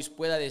Dallas Cowboys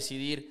pueda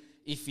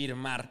decidir y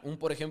firmar.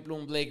 Por ejemplo,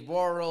 un Blake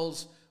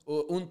Bortles,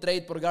 o un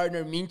trade por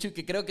Gardner Minshew,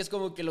 que creo que es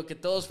como que lo que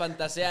todos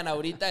fantasean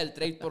ahorita, el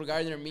trade por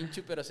Gardner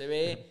Minshew, pero se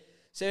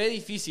ve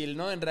difícil,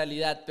 ¿no? En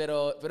realidad,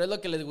 pero es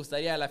lo que les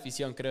gustaría a la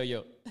afición, creo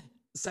yo.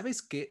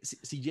 ¿Sabes qué?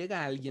 Si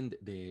llega alguien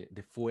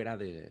de fuera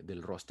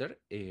del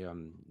roster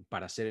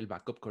para hacer el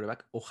backup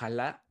quarterback,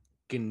 ojalá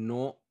que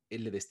no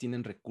le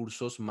destinen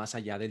recursos más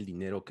allá del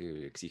dinero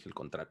que exige el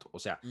contrato. O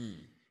sea,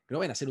 que no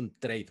vayan a hacer un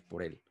trade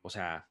por él. O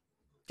sea,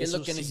 ¿qué es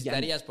lo que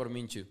necesitarías por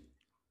Minshew?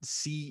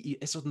 Sí, y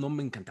eso no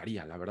me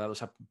encantaría, la verdad. O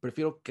sea,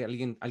 prefiero que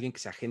alguien que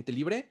sea agente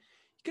libre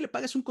y que le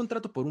pagues un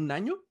contrato por un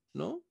año,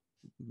 ¿no?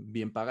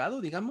 Bien pagado,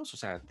 digamos. O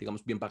sea,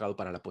 digamos, bien pagado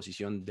para la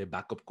posición de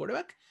backup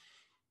quarterback.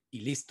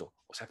 Y listo.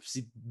 O sea,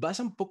 si vas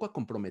un poco a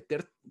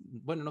comprometer,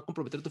 bueno, no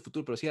comprometer tu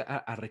futuro, pero sí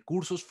a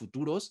recursos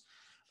futuros,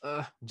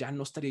 ya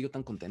no estaría yo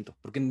tan contento.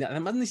 Porque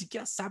además ni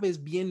siquiera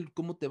sabes bien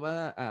cómo te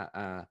va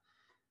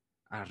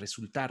a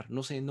resultar.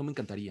 No sé, no me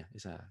encantaría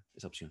esa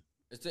opción.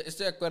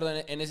 Estoy de acuerdo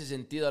en ese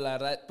sentido, la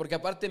verdad. Porque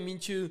aparte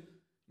Minshew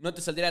no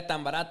te saldría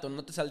tan barato.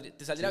 Te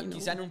saldría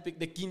quizá en un pick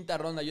de quinta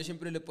ronda. Yo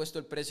siempre le he puesto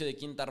el precio de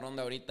quinta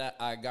ronda ahorita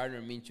a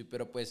Gardner Minshew.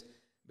 Pero pues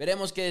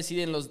veremos qué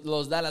deciden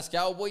los Dallas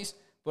Cowboys.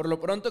 Por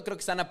lo pronto creo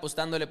que están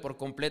apostándole por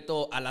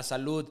completo a la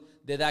salud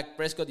de Dak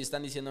Prescott y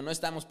están diciendo no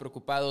estamos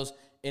preocupados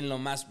en lo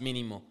más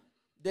mínimo.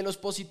 De los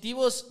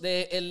positivos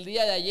del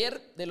día de ayer,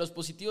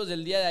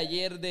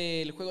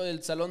 del juego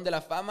del Salón de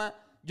la Fama,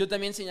 yo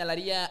también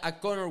señalaría a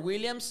Connor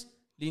Williams,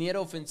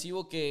 liniero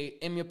ofensivo que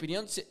en mi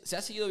opinión se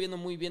ha seguido viendo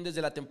muy bien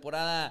desde la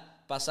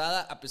temporada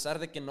pasada, a pesar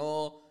de que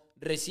no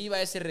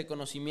reciba ese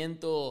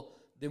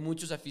reconocimiento de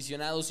muchos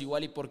aficionados,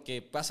 igual y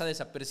porque pasa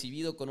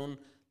desapercibido con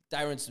un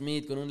Tyron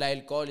Smith, con un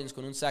La'el Collins,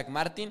 con un Zach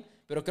Martin,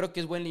 pero creo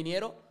que es buen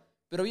liniero.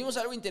 Pero vimos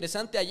algo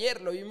interesante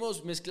ayer, lo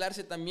vimos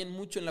mezclarse también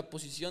mucho en la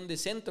posición de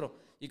centro,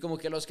 y como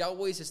que los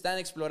Cowboys están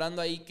explorando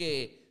ahí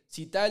que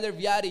si Tyler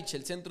Viarich,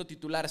 el centro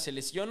titular, se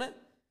lesiona,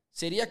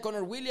 sería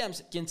Connor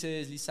Williams quien se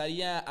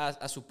deslizaría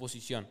a su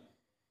posición.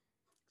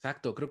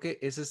 Exacto, creo que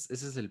ese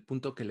es el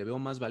punto que le veo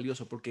más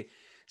valioso, porque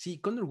sí,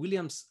 Connor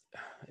Williams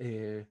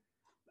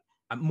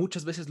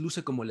muchas veces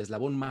luce como el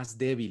eslabón más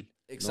débil,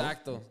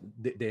 Exacto, ¿no?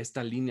 de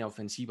esta línea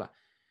ofensiva.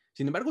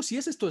 Sin embargo, si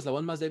ese es tu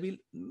eslabón más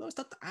débil, no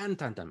está tan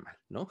mal,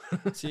 ¿no?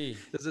 Sí.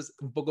 Entonces,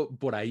 un poco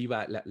por ahí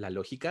va la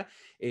lógica.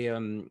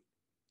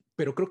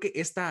 Pero creo que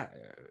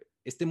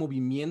este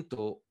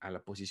movimiento a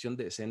la posición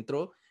de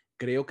centro,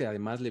 creo que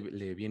además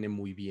le viene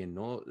muy bien,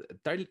 ¿no?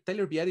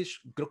 Tyler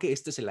Biadasz, creo que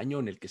este es el año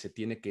en el que se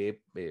tiene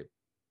que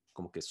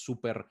como que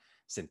súper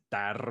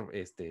sentar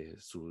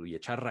y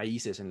echar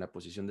raíces en la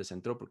posición de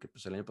centro, porque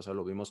pues el año pasado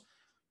lo vimos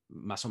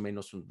más o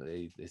menos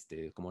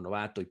como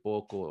novato y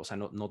poco, o sea,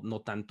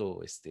 no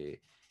tanto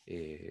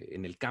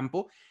en el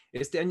campo.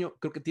 Este año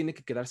creo que tiene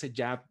que quedarse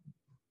ya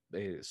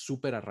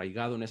súper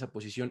arraigado en esa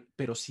posición,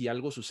 pero si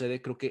algo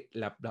sucede, creo que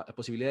la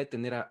posibilidad de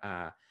tener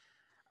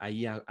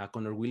ahí a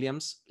Connor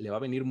Williams le va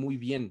a venir muy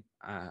bien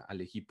al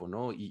equipo,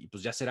 ¿no? Y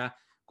pues ya será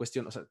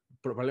cuestión, o sea,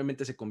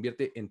 probablemente se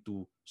convierte en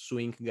tu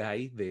swing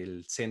guy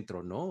del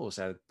centro, ¿no? O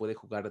sea, puede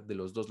jugar de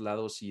los dos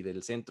lados y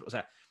del centro, o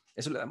sea,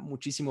 eso le da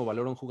muchísimo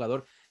valor a un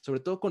jugador, sobre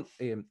todo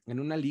en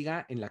una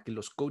liga en la que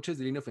los coaches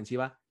de línea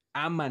ofensiva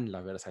aman la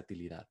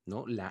versatilidad,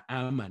 ¿no? La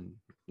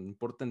aman, no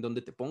importa en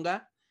dónde te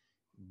ponga,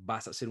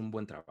 vas a hacer un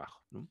buen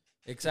trabajo, ¿no?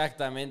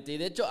 Exactamente. Y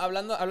de hecho,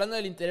 hablando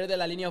del interior de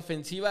la línea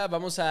ofensiva,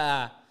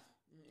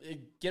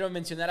 quiero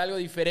mencionar algo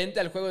diferente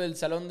al juego del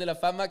Salón de la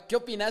Fama. ¿Qué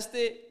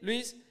opinaste,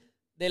 Luis,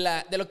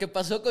 de lo que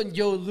pasó con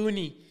Joe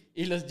Looney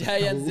y los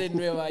Giants de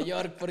Nueva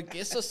York? Porque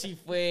eso sí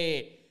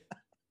fue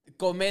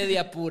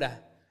comedia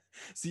pura.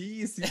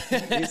 Sí,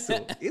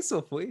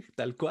 eso fue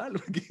tal cual,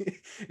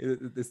 porque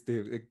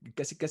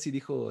casi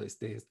dijo,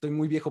 estoy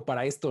muy viejo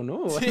para esto,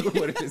 ¿no? O Sí. algo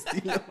por el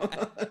estilo.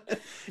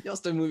 Yo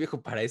estoy muy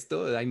viejo para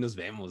esto, ahí nos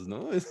vemos,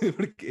 ¿no?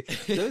 Porque,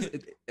 ¿sabes?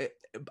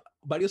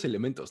 Varios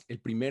elementos. El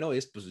primero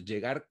es, pues,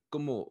 llegar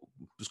como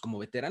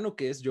veterano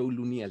que es Joe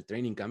Looney al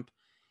training camp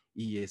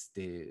y,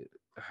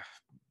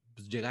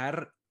 pues,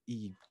 llegar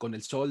y con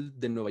el sol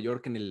de Nueva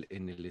York en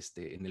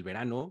el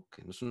verano,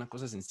 que no es una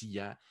cosa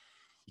sencilla,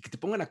 y que te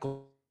pongan a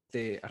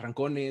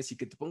arrancones y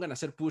que te pongan a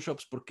hacer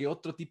push-ups porque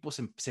otro tipo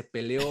se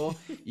peleó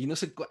y no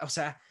sé, o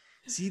sea,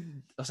 sí,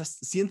 o sea,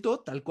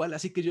 siento tal cual,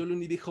 así que Joe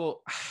Looney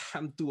dijo,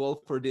 I'm too old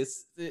for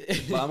this,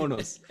 Sí.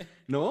 vámonos,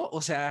 ¿no?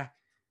 O sea,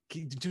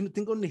 que yo no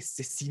tengo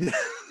necesidad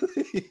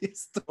de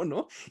esto,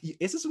 ¿no? Y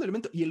ese es un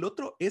elemento. Y el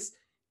otro es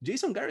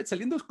Jason Garrett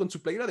saliendo con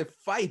su playera de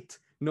Fight,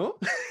 ¿no?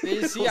 Sí,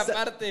 O sea,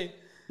 aparte.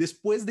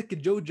 después de que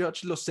Joe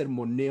Judge los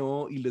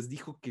sermoneó y les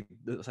dijo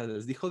o sea,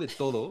 les dijo de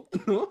todo,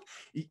 ¿no?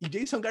 Y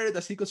Jason Garrett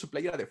así con su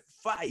playera de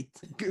Fight.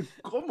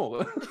 ¿Cómo?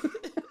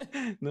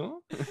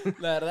 ¿No?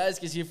 La verdad es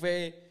que sí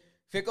fue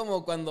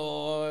como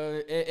cuando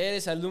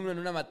eres alumno en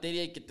una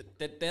materia y que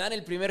te dan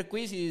el primer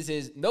quiz y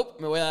dices, nope,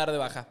 me voy a dar de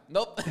baja.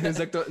 Nope.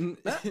 Exacto.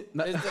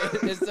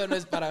 Esto no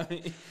es para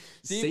mí.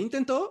 Se Sí,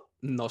 intentó,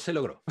 no se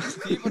logró.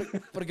 sí,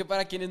 porque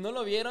para quienes no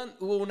lo vieron,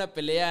 hubo una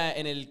pelea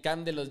en el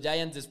camp de los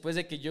Giants después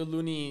de que Joe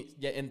Looney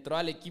ya entró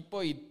al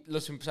equipo y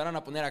los empezaron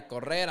a poner a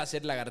correr, a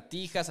hacer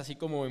lagartijas, así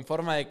como en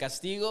forma de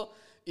castigo.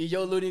 Y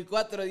Joe Looney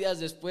 4 días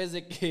después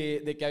de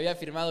que había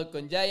firmado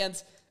con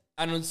Giants,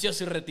 anunció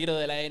su retiro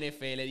de la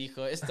NFL.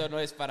 Dijo, esto no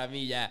es para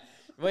mí ya.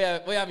 Voy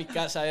a mi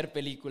casa a ver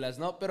películas,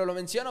 ¿no? Pero lo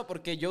menciono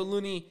porque Joe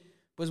Looney,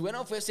 pues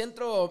bueno, fue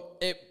centro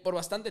por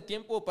bastante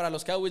tiempo para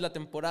los Cowboys la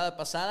temporada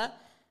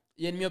pasada.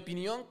 Y en mi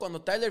opinión,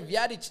 cuando Tyler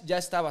Biadasz ya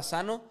estaba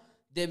sano,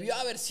 debió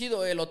haber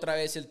sido él otra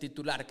vez el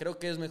titular. Creo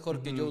que es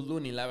mejor que Joe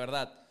Looney, la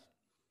verdad.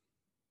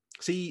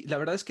 Sí, la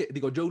verdad es que,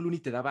 digo, Joe Looney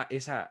te daba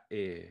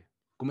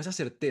como esa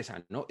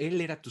certeza, ¿no? Él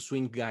era tu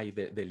swing guy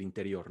del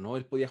interior, ¿no?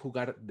 Él podía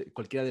jugar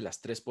cualquiera de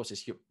las tres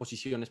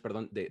posiciones,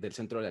 perdón, del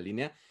centro de la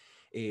línea.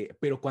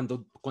 Pero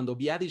cuando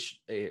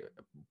Biadasz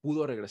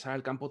pudo regresar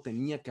al campo,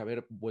 tenía que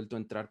haber vuelto a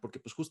entrar porque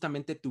pues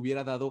justamente te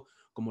hubiera dado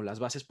como las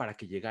bases para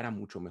que llegara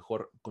mucho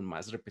mejor con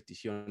más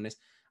repeticiones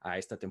a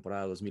esta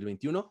temporada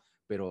 2021.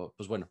 Pero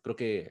pues bueno, creo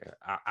que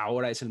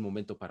ahora es el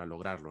momento para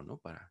lograrlo, ¿no?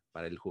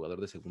 Para el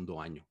jugador de segundo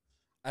año.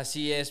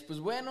 Así es. Pues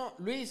bueno,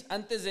 Luis,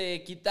 antes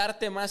de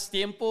quitarte más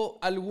tiempo,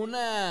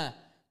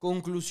 ¿alguna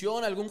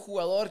conclusión, algún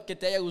jugador que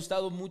te haya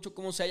gustado mucho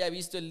cómo se haya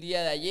visto el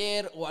día de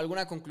ayer o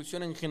alguna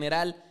conclusión en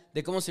general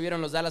de cómo se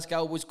vieron los Dallas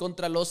Cowboys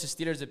contra los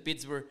Steelers de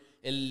Pittsburgh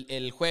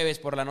el jueves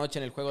por la noche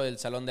en el juego del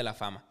Salón de la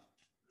Fama?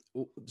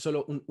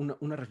 Solo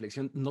una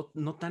reflexión, no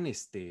tan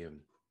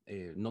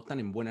no tan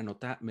en buena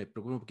nota. Me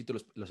preocupan un poquito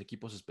los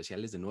equipos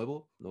especiales de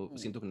nuevo. No,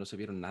 siento que no se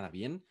vieron nada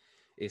bien,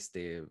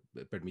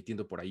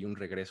 permitiendo por ahí un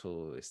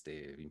regreso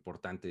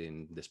importante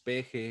en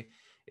despeje,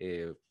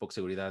 poca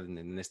seguridad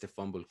en este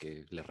fumble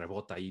que le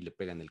rebota ahí, le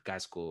pega en el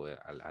casco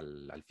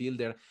al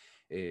fielder,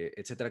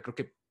 etcétera. Creo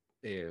que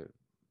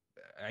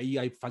ahí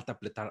hay falta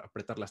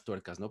apretar las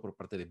tuercas, ¿no? Por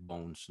parte de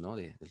Bones, ¿no?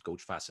 Del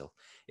coach Fassel.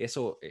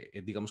 Eso,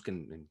 digamos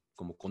que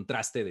como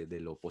contraste de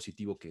lo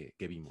positivo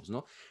que vimos,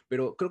 ¿no?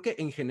 Pero creo que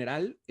en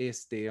general,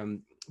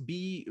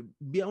 vi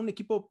a un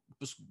equipo,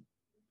 pues,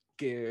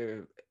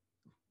 que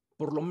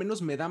por lo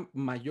menos me da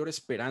mayor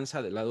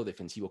esperanza del lado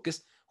defensivo, que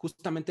es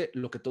justamente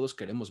lo que todos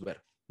queremos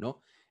ver,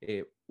 ¿no?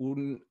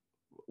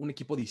 Un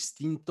equipo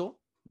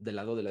distinto del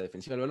lado de la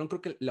defensiva del balón.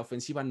 Creo que la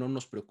ofensiva no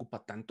nos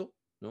preocupa tanto,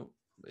 ¿no?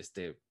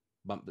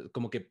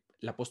 Como que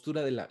la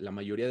postura de la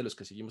mayoría de los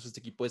que seguimos este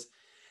equipo es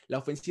la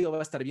ofensiva va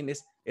a estar bien,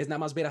 es nada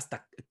más ver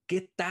hasta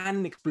qué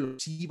tan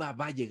explosiva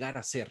va a llegar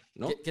a ser,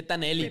 ¿no? ¿Qué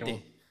tan élite?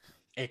 Pero,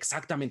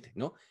 exactamente,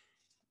 ¿no?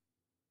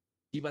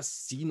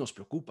 Sí nos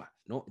preocupa,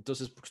 ¿no?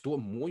 Entonces, porque estuvo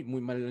muy, muy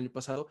mal el año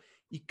pasado,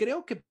 y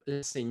creo que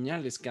las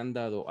señales que han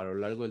dado a lo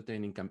largo del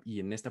training camp y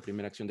en esta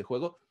primera acción de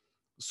juego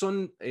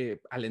son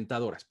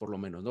alentadoras, por lo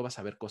menos, ¿no? Vas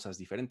a ver cosas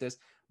diferentes,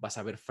 vas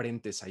a ver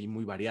frentes ahí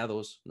muy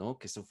variados, ¿no?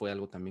 Que eso fue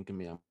algo también que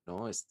me llamó,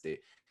 ¿no?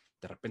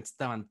 De repente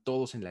estaban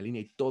todos en la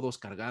línea y todos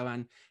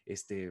cargaban,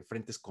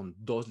 frentes con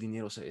 2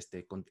 linieros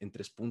en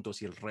 3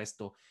 puntos y el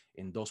resto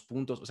en 2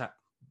 puntos, o sea,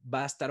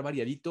 va a estar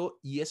variadito,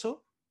 y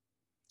eso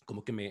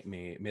como que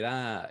me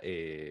da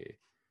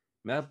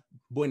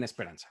buena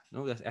esperanza,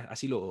 ¿no?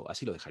 Así lo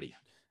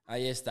dejaría.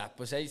 Ahí está,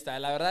 pues ahí está.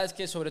 La verdad es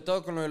que sobre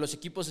todo con lo de los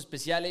equipos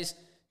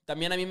especiales,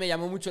 también a mí me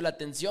llamó mucho la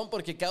atención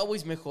porque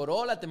Cowboys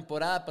mejoró la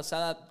temporada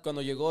pasada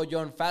cuando llegó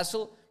John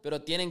Fassel,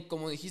 pero tienen,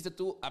 como dijiste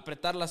tú,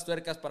 apretar las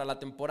tuercas para la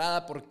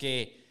temporada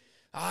porque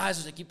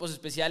esos equipos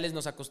especiales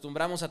nos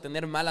acostumbramos a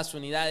tener malas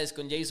unidades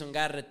con Jason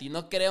Garrett y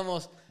no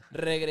queremos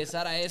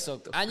regresar a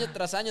eso. Año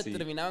tras año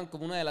terminaban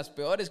como una de las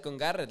peores con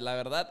Garrett. La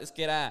verdad es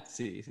que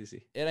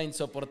era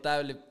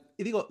insoportable.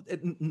 Y digo,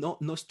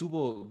 no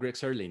estuvo Greg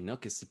Sirlein, ¿no?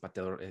 Que es el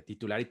pateador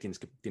titular y tienes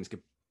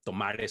que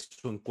tomar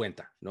eso en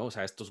cuenta, ¿no? O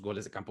sea, estos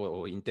goles de campo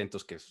o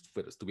intentos que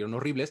estuvieron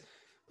horribles,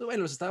 pues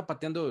bueno, los estaba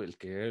pateando el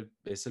que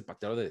es el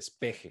pateador de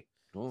despeje,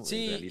 ¿no?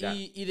 Sí, en realidad,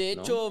 y de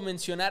hecho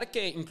mencionar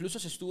que incluso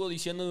se estuvo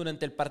diciendo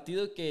durante el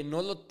partido que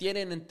no lo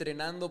tienen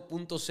entrenando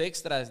puntos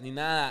extras ni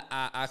nada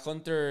a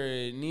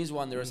Hunter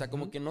Niswander, o sea,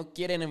 como que no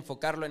quieren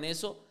enfocarlo en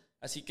eso,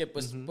 así que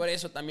pues por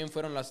eso también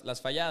fueron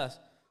las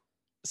falladas.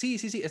 Sí,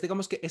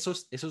 digamos que eso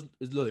es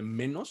lo de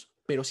menos,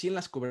 pero sí en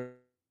las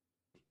coberturas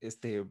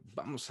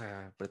vamos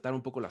a apretar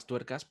un poco las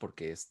tuercas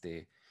porque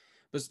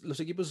pues los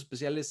equipos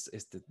especiales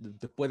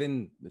te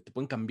pueden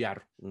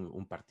cambiar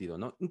un partido,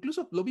 ¿no?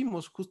 Incluso lo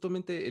vimos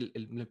justamente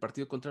el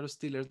partido contra los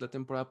Steelers la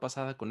temporada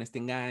pasada con este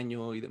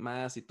engaño y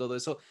demás y todo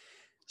eso.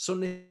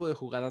 Son ese tipo de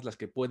jugadas las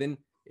que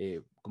pueden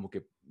como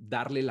que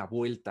darle la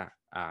vuelta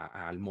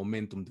al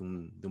momentum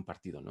de un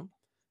partido, ¿no?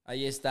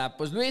 Ahí está.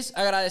 Pues Luis,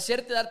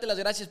 agradecerte, darte las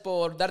gracias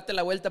por darte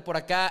la vuelta por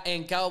acá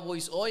en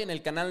Cowboys Hoy, en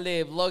el canal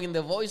de Blogging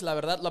The Voice. La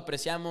verdad lo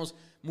apreciamos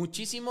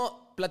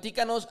muchísimo.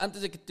 Platícanos,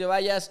 antes de que te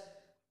vayas,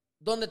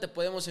 ¿dónde te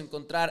podemos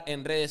encontrar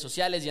en redes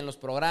sociales y en los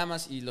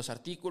programas y los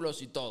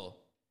artículos y todo?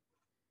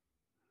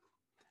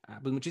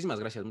 Pues muchísimas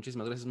gracias,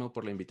 Mau,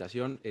 por la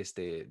invitación.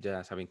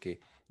 Ya saben que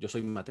yo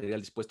soy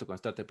material dispuesto cuando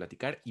se trata de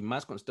platicar y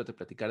más cuando se trata de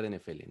platicar de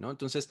NFL, ¿no?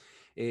 Entonces,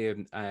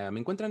 me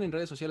encuentran en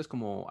redes sociales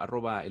como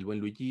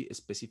 @elbuenluigi,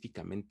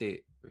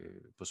 específicamente,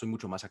 pues soy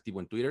mucho más activo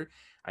en Twitter.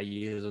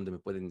 Ahí es donde me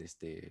pueden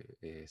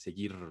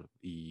seguir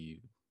y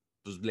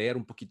pues leer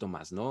un poquito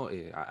más, ¿no?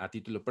 A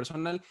título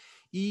personal.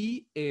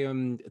 Y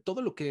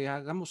todo lo que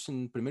hagamos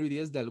en Primero y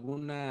Diez de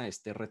alguna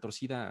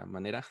retorcida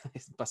manera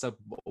pasa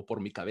o por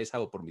mi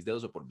cabeza o por mis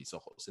dedos o por mis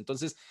ojos.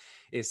 Entonces,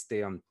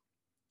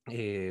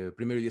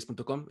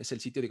 primeroydiez.com es el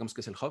sitio, digamos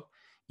que es el hub,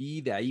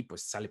 y de ahí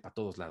pues sale para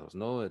todos lados,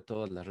 ¿no? De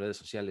todas las redes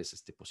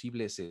sociales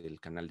posibles, el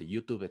canal de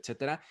YouTube,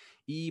 etcétera.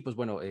 Y pues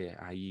bueno,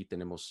 ahí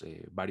tenemos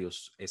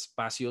varios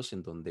espacios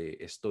en donde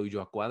estoy yo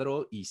a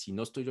cuadro, y si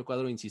no estoy yo a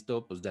cuadro,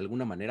 insisto, pues de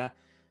alguna manera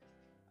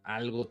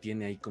algo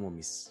tiene ahí como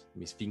mis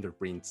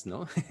fingerprints,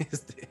 ¿no?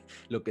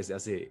 Lo que se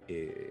hace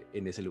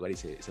en ese lugar y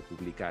se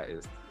publica.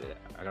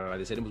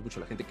 Agradeceremos mucho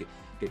a la gente que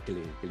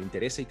le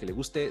interese y que le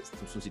guste.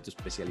 Es un sitio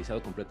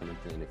especializado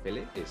completamente en NFL.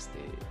 Y pues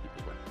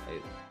bueno,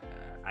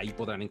 ahí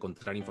podrán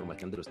encontrar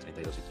información de los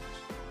 32 equipos.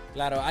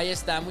 Claro, ahí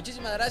está.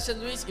 Muchísimas gracias,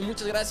 Luis, y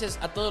muchas gracias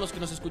a todos los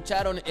que nos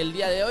escucharon el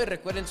día de hoy.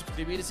 Recuerden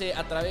suscribirse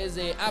a través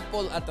de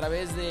Apple, a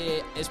través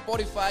de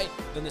Spotify,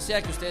 donde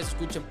sea que ustedes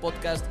escuchen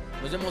podcast.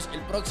 Nos vemos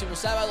el próximo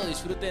sábado.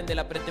 Disfruten de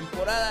la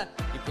pretemporada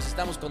y pues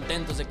estamos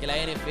contentos de que la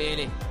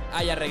NFL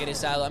haya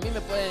regresado. A mí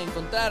me pueden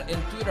encontrar en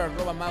Twitter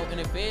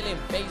 @MauNFL, en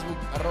Facebook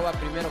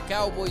 @Primero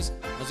Cowboys.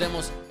 Nos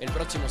vemos el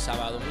próximo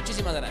sábado.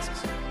 Muchísimas gracias.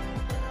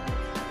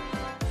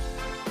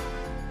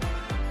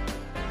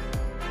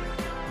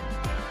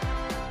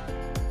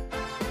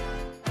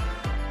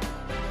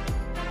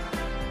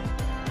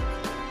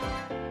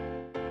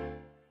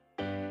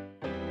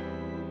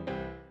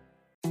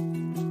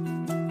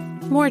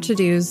 More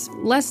to-dos,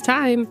 less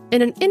time,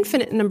 and an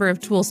infinite number of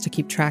tools to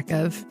keep track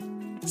of.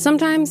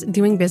 Sometimes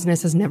doing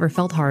business has never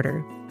felt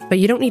harder, but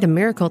you don't need a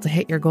miracle to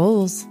hit your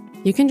goals.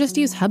 You can just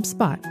use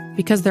HubSpot,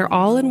 because their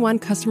all-in-one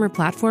customer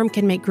platform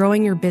can make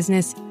growing your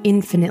business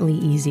infinitely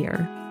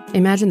easier.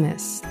 Imagine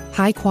this: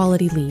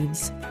 high-quality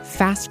leads,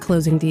 fast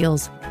closing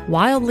deals,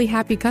 wildly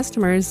happy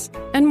customers,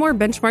 and more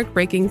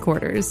benchmark-breaking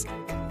quarters.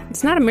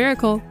 It's not a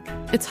miracle,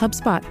 it's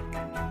HubSpot.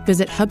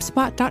 Visit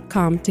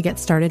HubSpot.com to get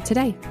started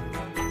today.